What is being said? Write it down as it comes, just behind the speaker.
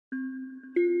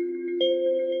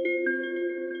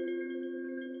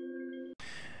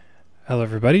Hello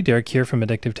everybody, Derek here from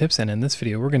Addictive Tips, and in this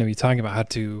video we're going to be talking about how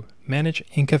to manage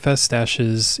Encfs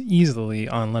stashes easily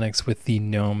on Linux with the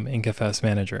GNOME Encfs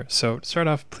Manager. So to start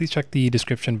off, please check the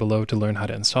description below to learn how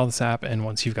to install this app, and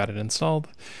once you've got it installed,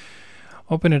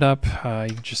 open it up.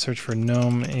 You can just search for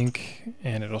GNOME Inc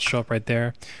and it'll show up right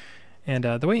there. And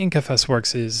the way Encfs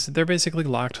works is they're basically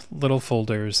locked little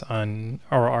folders or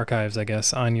archives, I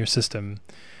guess, on your system,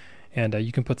 and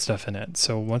you can put stuff in it.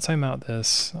 So once I mount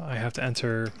this, I have to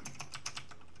enter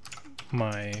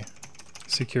my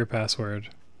secure password,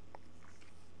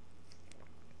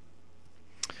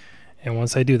 and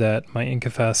once I do that, my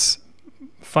Encfs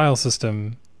file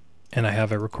system, and I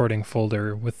have a recording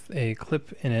folder with a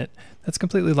clip in it that's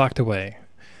completely locked away,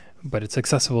 but it's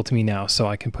accessible to me now, so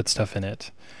I can put stuff in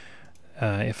it.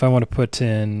 If I want to put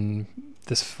in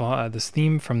this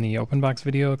theme from the OpenBox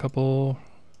video a couple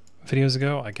videos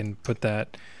ago, I can put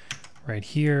that right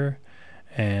here,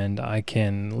 and I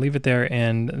can leave it there,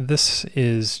 and this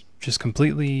is just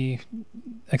completely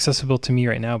accessible to me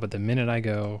right now. But the minute I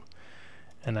go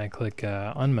and I click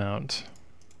unmount,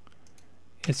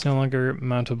 it's no longer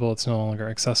mountable, it's no longer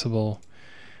accessible,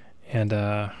 and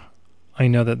I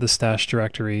know that the stash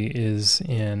directory is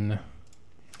in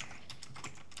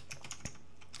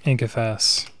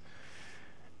Encfs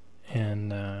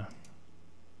and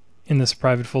in this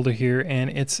private folder here, and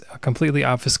it's a completely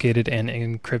obfuscated and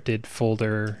encrypted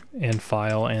folder and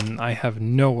file, and I have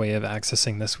no way of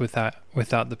accessing this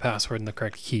without the password and the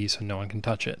correct key, so no one can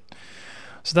touch it.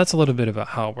 So that's a little bit about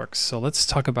how it works. So let's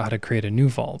talk about how to create a new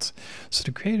vault. So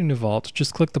to create a new vault,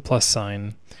 just click the plus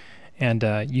sign, and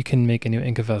you can make a new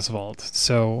Encfs vault.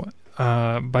 So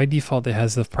by default it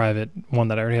has the private one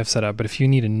that I already have set up, but if you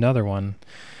need another one,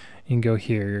 you can go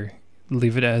here,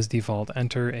 leave it as default,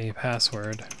 enter a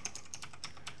password,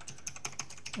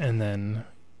 and then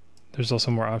there's also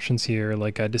more options here,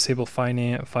 like disable file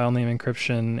name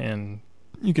encryption, and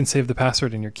you can save the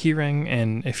password in your keyring.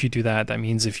 And if you do that, that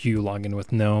means if you log in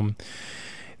with GNOME,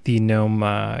 the GNOME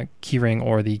keyring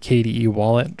or the KDE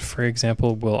wallet, for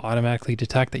example, will automatically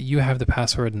detect that you have the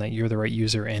password and that you're the right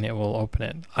user, and it will open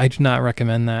it. I do not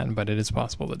recommend that, but it is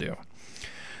possible to do.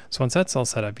 So once that's all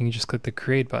set up, you can just click the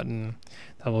create button.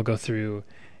 That will go through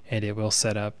and it will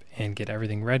set up and get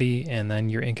everything ready, and then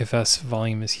your Encfs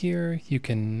volume is here. You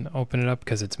can open it up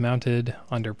because it's mounted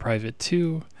under private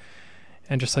 2,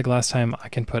 and just like last time, I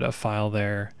can put a file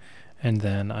there, and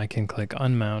then I can click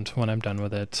unmount when I'm done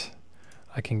with it.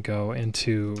 I can go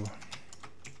into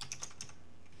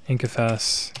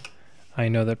Encfs. I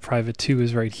know that private 2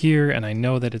 is right here, and I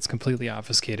know that it's completely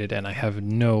obfuscated and I have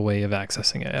no way of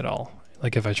accessing it at all.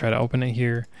 Like if I try to open it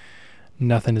here,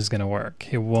 nothing is going to work.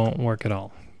 It won't work at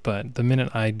all. But the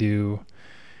minute I do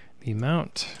the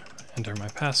mount, enter my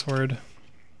password,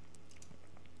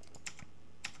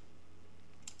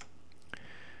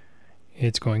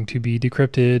 it's going to be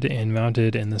decrypted and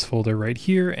mounted in this folder right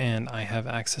here, and I have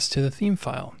access to the theme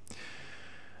file.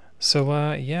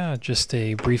 So yeah, just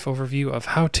a brief overview of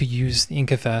how to use the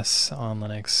Encfs on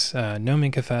Linux. GNOME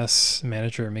Encfs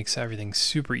Manager makes everything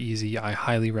super easy. I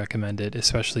highly recommend it,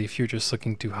 especially if you're just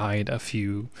looking to hide a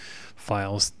few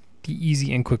files. The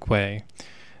easy and quick way.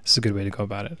 This is a good way to go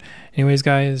about it. Anyways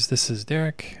guys, this is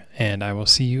Derek, and I will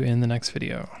see you in the next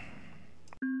video.